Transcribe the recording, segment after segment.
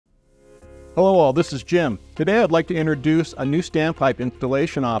Hello all, this is Jim. Today I'd like to introduce a new standpipe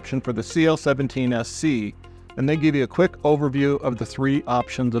installation option for the CL17sc, and then give you a quick overview of the three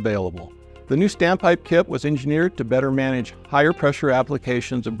options available. The new standpipe kit was engineered to better manage higher pressure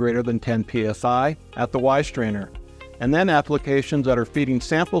applications of greater than 10 psi at the Y strainer, and then applications that are feeding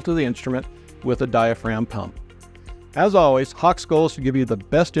sample to the instrument with a diaphragm pump. As always, Hach's goal is to give you the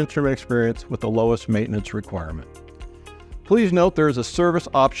best instrument experience with the lowest maintenance requirement. Please note there is a service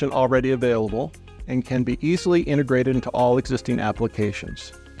option already available and can be easily integrated into all existing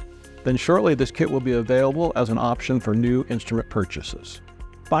applications. Then shortly this kit will be available as an option for new instrument purchases.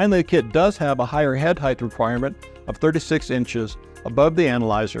 Finally, the kit does have a higher head height requirement of 36 inches above the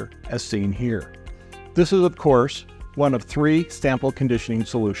analyzer as seen here. This is of course one of three sample conditioning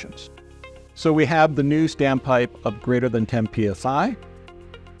solutions. So we have the new standpipe of greater than 10 psi,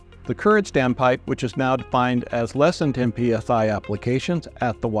 the current standpipe, which is now defined as less than 10 psi applications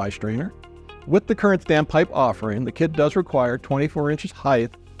at the Y strainer. With the current standpipe offering, the kit does require 24 inches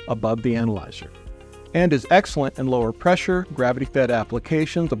height above the analyzer and is excellent in lower pressure, gravity-fed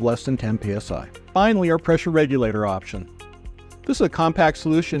applications of less than 10 psi. Finally, our pressure regulator option. This is a compact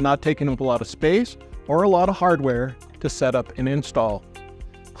solution not taking up a lot of space or a lot of hardware to set up and install.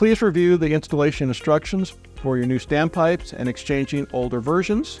 Please review the installation instructions for your new standpipes and exchanging older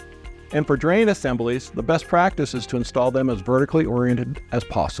versions. And for drain assemblies, the best practice is to install them as vertically oriented as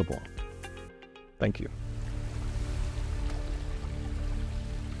possible. Thank you.